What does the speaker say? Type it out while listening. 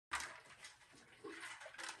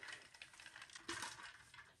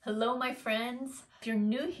Hello my friends. If you're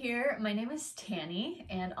new here, my name is Tani,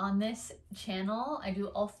 and on this channel I do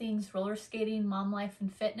all things roller skating, mom life,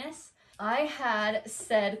 and fitness. I had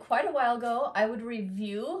said quite a while ago I would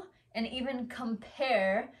review and even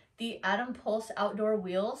compare the Atom Pulse outdoor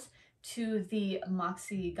wheels to the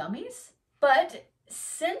Moxi Gummies, but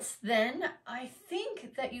since then, I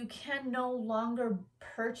think that you can no longer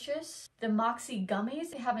purchase the Moxi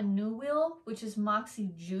Gummies. They have a new wheel, which is Moxi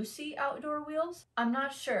Juicy outdoor wheels. I'm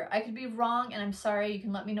not sure. I could be wrong, and I'm sorry. You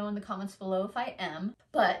can let me know in the comments below if I am.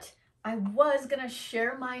 But I was gonna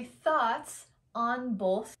share my thoughts on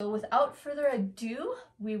both. So without further ado,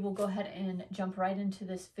 we will go ahead and jump right into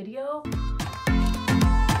this video.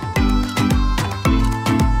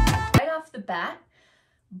 Right off the bat,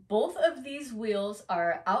 both of these wheels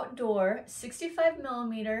are outdoor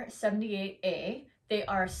 65mm 78A. They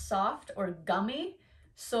are soft or gummy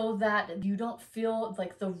so that you don't feel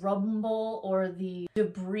like the rumble or the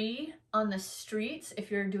debris on the streets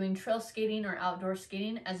if you're doing trail skating or outdoor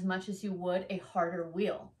skating as much as you would a harder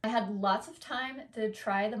wheel. I had lots of time to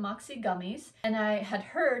try the Moxi Gummies, and I had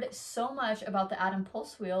heard so much about the Atom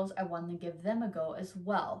Pulse wheels, I wanted to give them a go as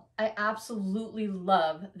well. I absolutely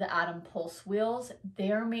love the Atom Pulse wheels.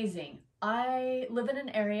 They are amazing. I live in an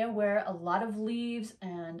area where a lot of leaves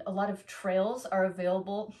and a lot of trails are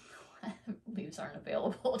available. Leaves aren't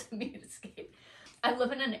available to me to skate. I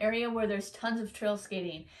live in an area where there's tons of trail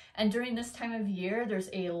skating, and during this time of year there's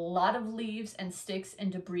a lot of leaves and sticks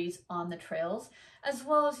and debris on the trails, as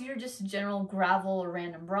well as your just general gravel or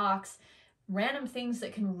random rocks, random things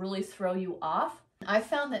that can really throw you off. I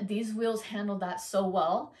found that these wheels handled that so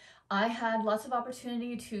well. I had lots of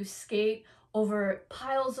opportunity to skate over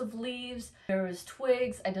piles of leaves. There was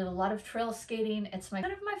twigs. I did a lot of trail skating. It's kind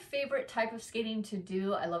of my favorite type of skating to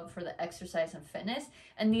do. I love it for the exercise and fitness,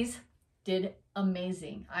 and these did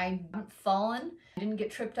amazing. I haven't fallen. I didn't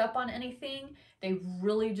get tripped up on anything. They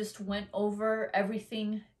really just went over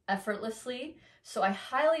everything effortlessly. So I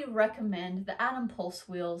highly recommend the Atom Pulse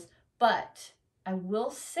wheels, but I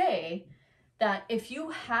will say that if you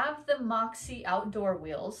have the Moxi outdoor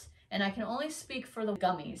wheels, and I can only speak for the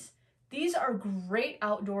Gummies, these are great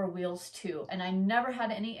outdoor wheels too, and I never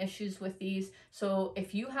had any issues with these. So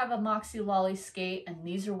if you have a Moxi Lolly skate and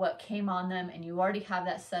these are what came on them and you already have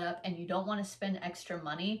that set up and you don't want to spend extra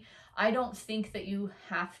money, I don't think that you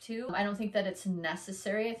have to. I don't think that it's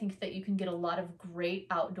necessary. I think that you can get a lot of great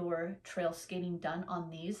outdoor trail skating done on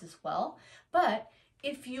these as well. But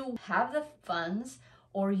if you have the funds,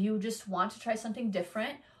 or you just want to try something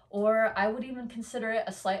different, or I would even consider it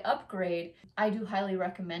a slight upgrade, I do highly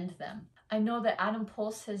recommend them. I know that Atom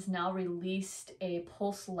Pulse has now released a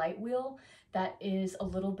Pulse light wheel that is a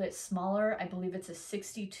little bit smaller. I believe it's a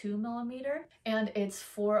 62mm, and it's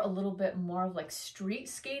for a little bit more of like street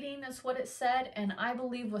skating, that's what it said. And I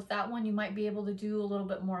believe with that one, you might be able to do a little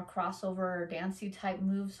bit more crossover or dancey type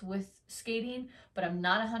moves with skating, but I'm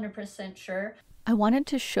not 100% sure. I wanted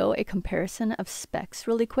to show a comparison of specs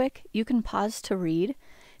really quick. You can pause to read.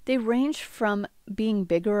 They range from being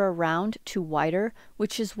bigger around to wider,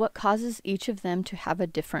 which is what causes each of them to have a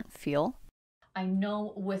different feel. I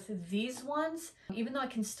know with these ones, even though I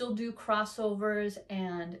can still do crossovers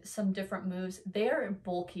and some different moves, they are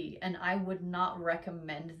bulky, and I would not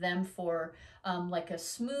recommend them for like a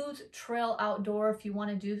smooth trail outdoor. If you want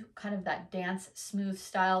to do kind of that dance smooth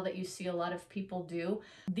style that you see a lot of people do,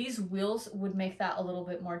 these wheels would make that a little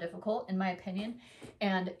bit more difficult in my opinion.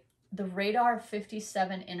 And the Radar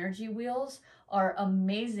 57 Energy wheels are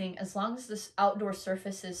amazing as long as this outdoor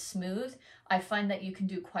surface is smooth. I find that you can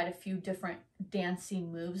do quite a few different dancey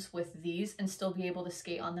moves with these and still be able to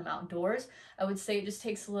skate on them outdoors. I would say it just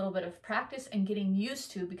takes a little bit of practice and getting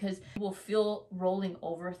used to, because you will feel rolling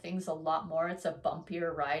over things a lot more. It's a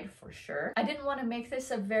bumpier ride for sure. I didn't want to make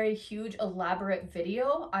this a very huge elaborate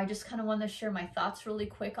video. I just kind of wanted to share my thoughts really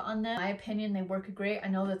quick on them. In my opinion, they work great. I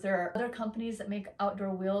know that there are other companies that make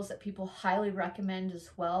outdoor wheels that people highly recommend as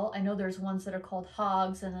well. I know there's ones that are called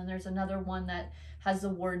Hogs, and then there's another one that has the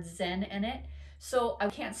word Zen in it. So I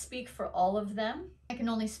can't speak for all of them. I can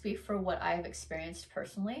only speak for what I've experienced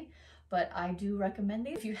personally, but I do recommend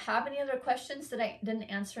these. If you have any other questions that I didn't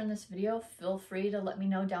answer in this video, feel free to let me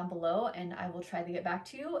know down below and I will try to get back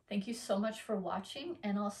to you. Thank you so much for watching,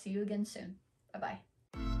 and I'll see you again soon.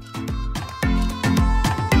 Bye-bye.